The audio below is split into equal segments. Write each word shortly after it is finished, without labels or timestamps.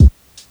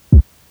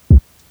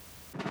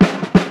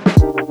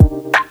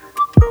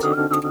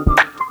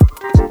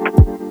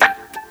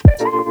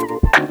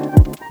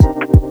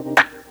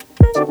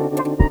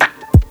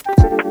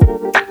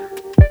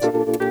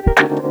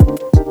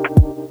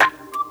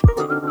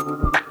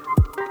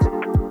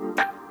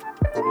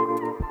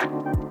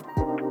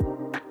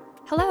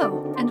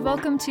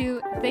Welcome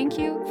to Thank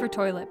You for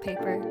Toilet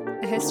Paper,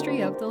 a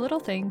history of the little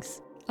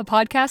things. A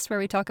podcast where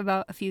we talk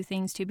about a few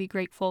things to be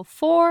grateful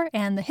for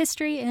and the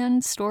history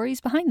and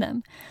stories behind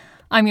them.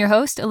 I'm your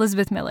host,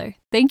 Elizabeth Miller.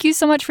 Thank you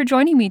so much for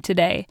joining me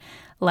today.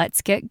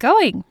 Let's get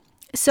going.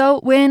 So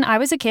when I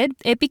was a kid,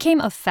 it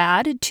became a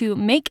fad to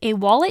make a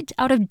wallet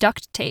out of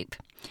duct tape.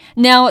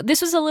 Now,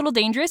 this was a little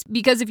dangerous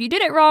because if you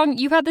did it wrong,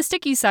 you had the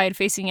sticky side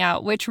facing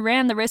out, which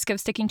ran the risk of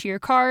sticking to your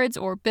cards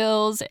or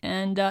bills,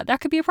 and that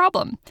could be a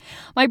problem.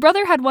 My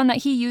brother had one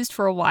that he used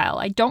for a while.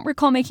 I don't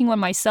recall making one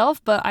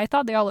myself, but I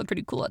thought they all looked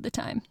pretty cool at the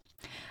time.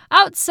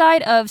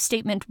 Outside of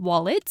statement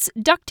wallets,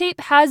 duct tape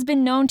has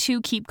been known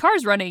to keep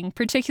cars running,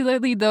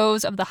 particularly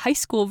those of the high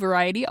school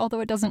variety,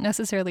 although it doesn't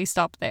necessarily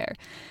stop there.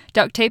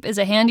 Duct tape is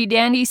a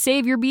handy-dandy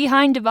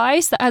save-your-behind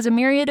device that has a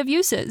myriad of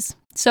uses.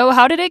 So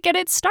how did it get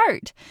its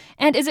start?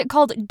 And is it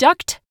called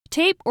duct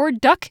tape or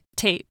duck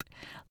tape?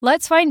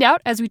 Let's find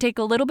out as we take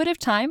a little bit of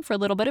time for a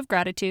little bit of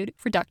gratitude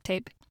for duct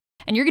tape.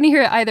 And you're going to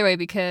hear it either way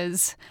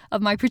because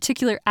of my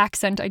particular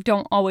accent. I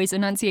don't always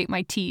enunciate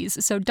my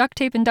T's. So duct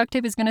tape and duct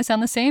tape is going to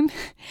sound the same,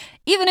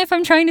 even if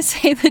I'm trying to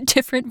say the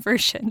different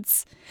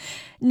versions.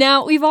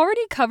 Now, we've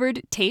already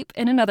covered tape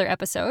in another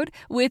episode,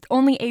 with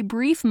only a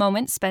brief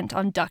moment spent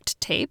on duct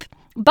tape.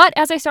 But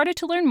as I started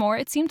to learn more,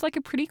 it seemed like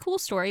a pretty cool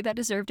story that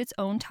deserved its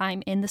own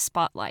time in the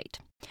spotlight.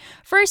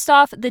 First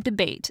off, the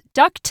debate.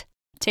 Duct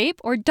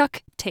tape or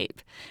duck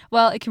tape?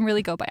 Well, it can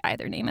really go by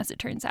either name as it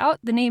turns out.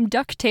 The name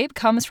duct tape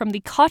comes from the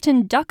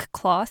cotton duck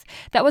cloth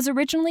that was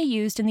originally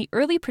used in the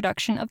early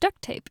production of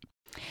duct tape.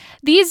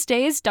 These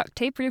days, duct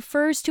tape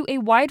refers to a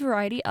wide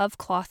variety of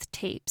cloth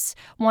tapes.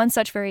 One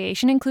such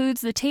variation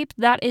includes the tape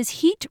that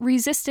is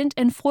heat-resistant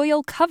and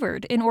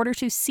foil-covered in order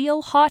to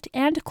seal hot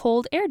and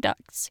cold air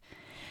ducts.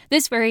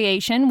 This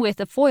variation with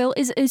the foil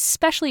is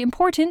especially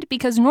important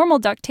because normal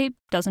duct tape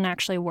doesn't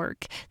actually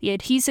work. The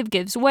adhesive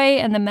gives way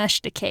and the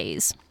mesh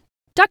decays.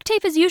 Duct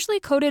tape is usually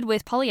coated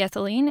with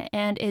polyethylene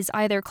and is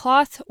either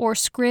cloth or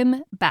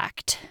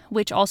scrim-backed,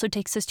 which also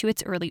takes us to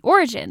its early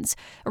origins.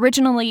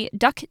 Originally,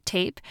 duct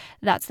tape,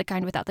 that's the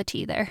kind without the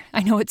T there.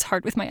 I know it's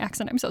hard with my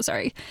accent, I'm so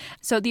sorry.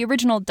 So the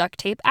original duct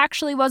tape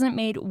actually wasn't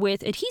made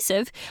with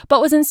adhesive,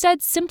 but was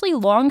instead simply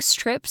long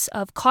strips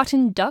of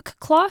cotton duck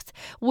cloth,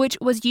 which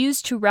was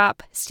used to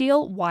wrap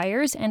steel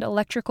wires and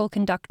electrical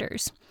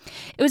conductors.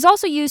 It was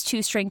also used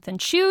to strengthen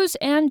shoes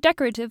and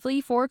decoratively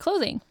for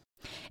clothing.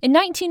 In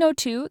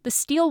 1902, the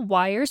steel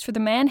wires for the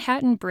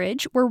Manhattan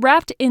Bridge were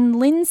wrapped in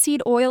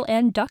linseed oil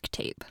and duct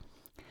tape.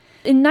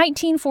 In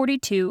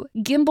 1942,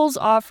 gimbals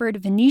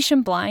offered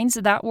Venetian blinds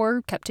that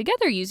were kept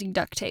together using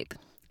duct tape.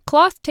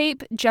 Cloth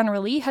tape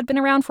generally had been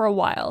around for a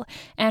while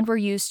and were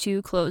used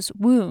to close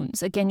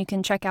wounds. Again, you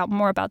can check out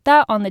more about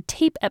that on the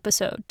tape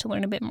episode to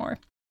learn a bit more.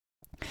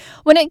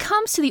 When it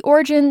comes to the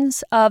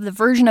origins of the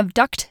version of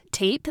duct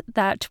tape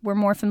that we're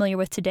more familiar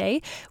with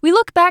today, we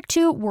look back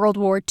to World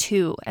War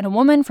II and a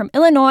woman from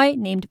Illinois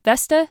named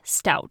Vesta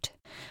Stout.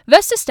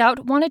 Vesta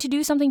Stout wanted to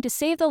do something to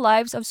save the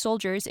lives of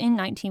soldiers in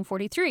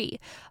 1943,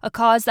 a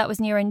cause that was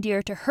near and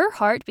dear to her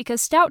heart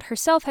because Stout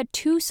herself had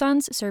 2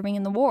 sons serving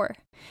in the war.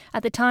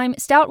 At the time,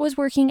 Stout was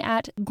working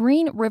at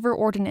Green River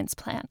Ordnance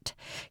Plant.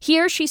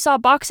 Here, she saw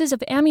boxes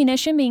of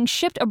ammunition being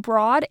shipped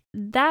abroad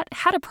that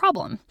had a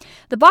problem.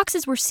 The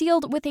boxes were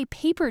sealed with a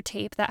paper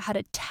tape that had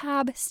a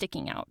tab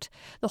sticking out.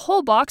 The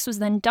whole box was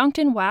then dunked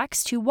in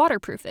wax to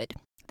waterproof it.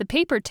 The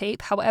paper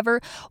tape, however,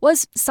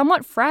 was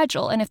somewhat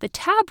fragile, and if the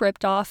tab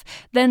ripped off,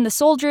 then the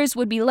soldiers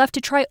would be left to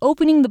try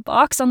opening the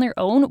box on their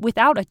own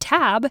without a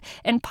tab,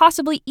 and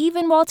possibly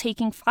even while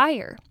taking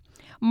fire.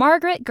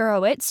 Margaret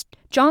Gurewitz,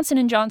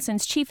 Johnson &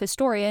 Johnson's chief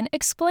historian,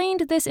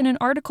 explained this in an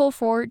article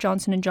for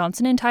Johnson &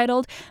 Johnson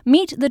entitled,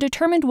 "Meet the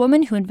Determined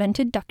Woman Who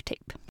Invented Duct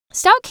Tape."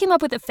 Stout came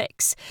up with a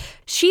fix.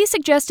 She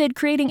suggested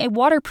creating a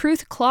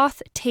waterproof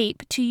cloth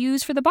tape to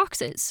use for the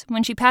boxes.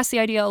 When she passed the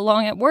idea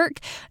along at work,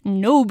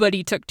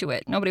 nobody took to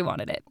it. Nobody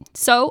wanted it.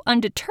 So,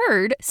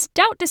 undeterred,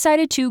 Stout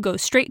decided to go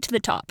straight to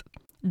the top.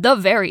 The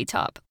very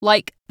top.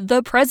 Like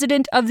the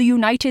President of the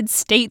United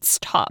States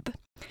top.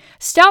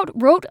 Stout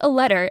wrote a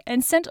letter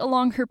and sent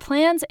along her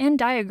plans and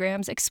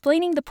diagrams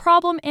explaining the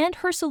problem and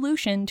her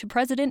solution to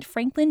President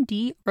Franklin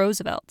D.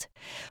 Roosevelt.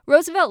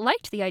 Roosevelt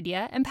liked the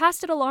idea and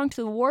passed it along to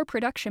the War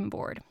Production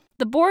Board.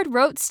 The board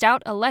wrote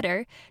Stout a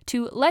letter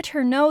to let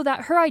her know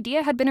that her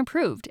idea had been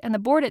approved, and the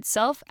board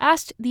itself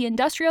asked the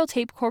Industrial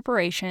Tape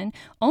Corporation,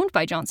 owned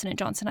by Johnson &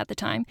 Johnson at the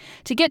time,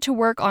 to get to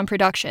work on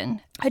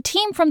production. A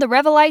team from the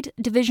Revlite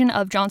division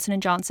of Johnson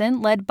 &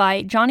 Johnson, led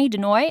by Johnny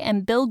Denoy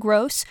and Bill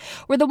Gross,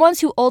 were the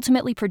ones who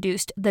ultimately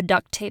produced the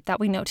duct tape that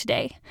we know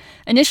today.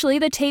 Initially,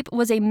 the tape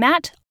was a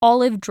matte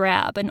olive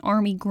drab, an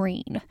army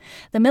green.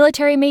 The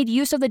military made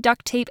use of the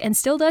duct tape and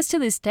still does to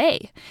this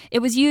day. It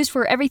was used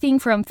for everything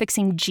from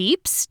fixing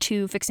Jeeps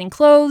to fixing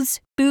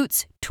clothes,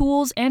 boots,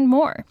 tools, and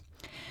more.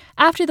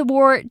 After the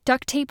war,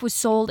 duct tape was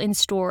sold in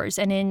stores,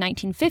 and in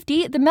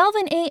 1950, the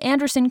Melvin A.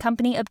 Anderson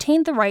Company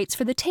obtained the rights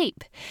for the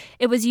tape.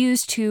 It was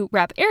used to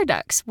wrap air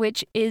ducts,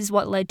 which is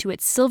what led to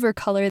its silver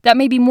color that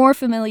may be more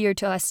familiar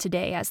to us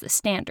today as the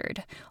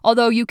standard.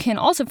 Although you can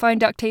also find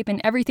duct tape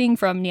in everything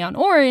from neon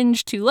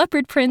orange to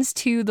leopard prints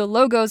to the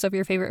logos of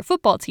your favorite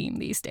football team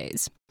these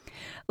days.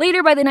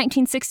 Later, by the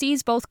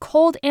 1960s, both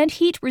cold and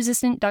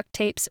heat-resistant duct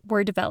tapes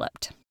were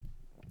developed.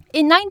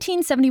 In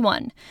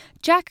 1971,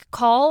 Jack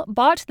Call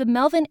bought the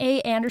Melvin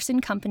A. Anderson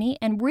Company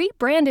and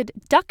rebranded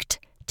duct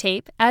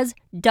tape as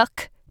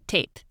duck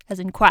tape, as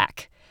in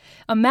quack.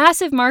 A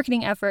massive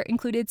marketing effort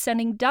included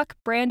sending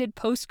duck-branded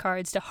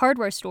postcards to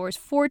hardware stores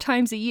 4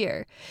 times a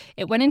year.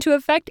 It went into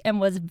effect and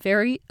was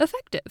very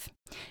effective.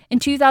 In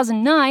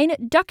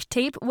 2009, duct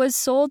tape was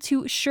sold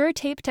to Sure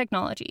Tape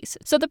Technologies,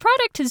 so the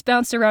product has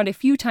bounced around a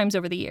few times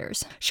over the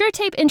years. Sure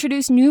Tape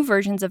introduced new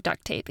versions of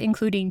duct tape,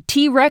 including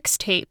T-Rex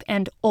tape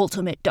and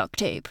Ultimate Duct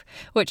Tape,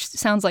 which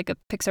sounds like a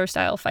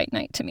Pixar-style fight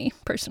night to me,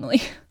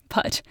 personally.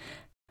 But,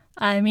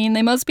 I mean,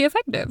 they must be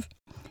effective.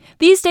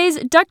 These days,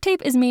 duct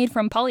tape is made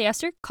from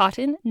polyester,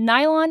 cotton,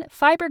 nylon,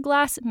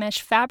 fiberglass, mesh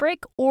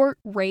fabric, or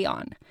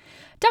rayon.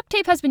 Duct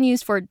tape has been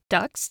used for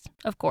ducts,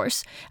 of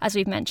course, as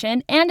we've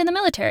mentioned, and in the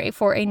military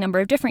for a number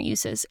of different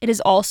uses. It has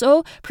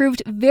also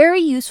proved very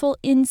useful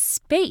in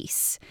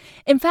space.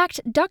 In fact,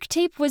 duct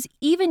tape was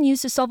even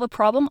used to solve a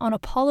problem on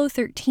Apollo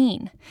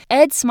 13.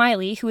 Ed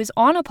Smiley, who is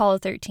on Apollo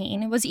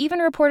 13, was even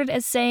reported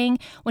as saying,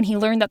 when he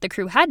learned that the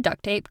crew had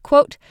duct tape,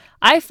 quote,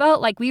 "I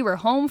felt like we were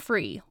home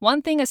free.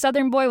 One thing a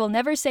Southern boy will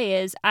never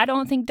say is, I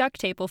don't think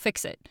duct tape will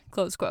fix it,"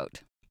 close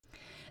quote.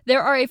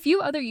 There are a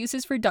few other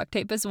uses for duct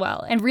tape as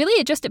well, and really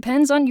it just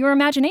depends on your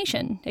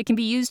imagination. It can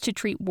be used to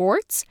treat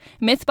warts.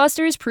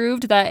 Mythbusters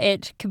proved that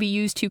it could be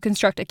used to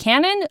construct a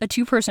cannon, a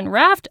 2-person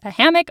raft, a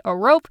hammock, a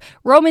rope,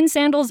 Roman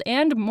sandals,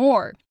 and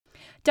more.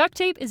 Duct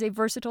tape is a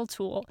versatile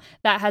tool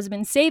that has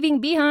been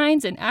saving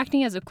behinds and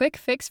acting as a quick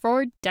fix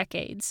for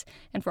decades.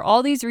 And for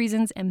all these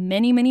reasons and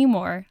many, many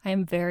more, I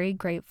am very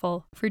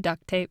grateful for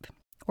duct tape.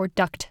 Or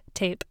duct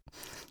tape.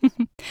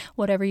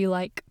 Whatever you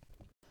like.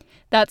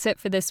 That's it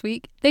for this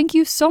week. Thank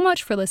you so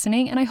much for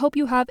listening, and I hope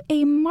you have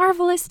a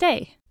marvelous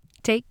day.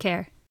 Take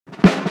care.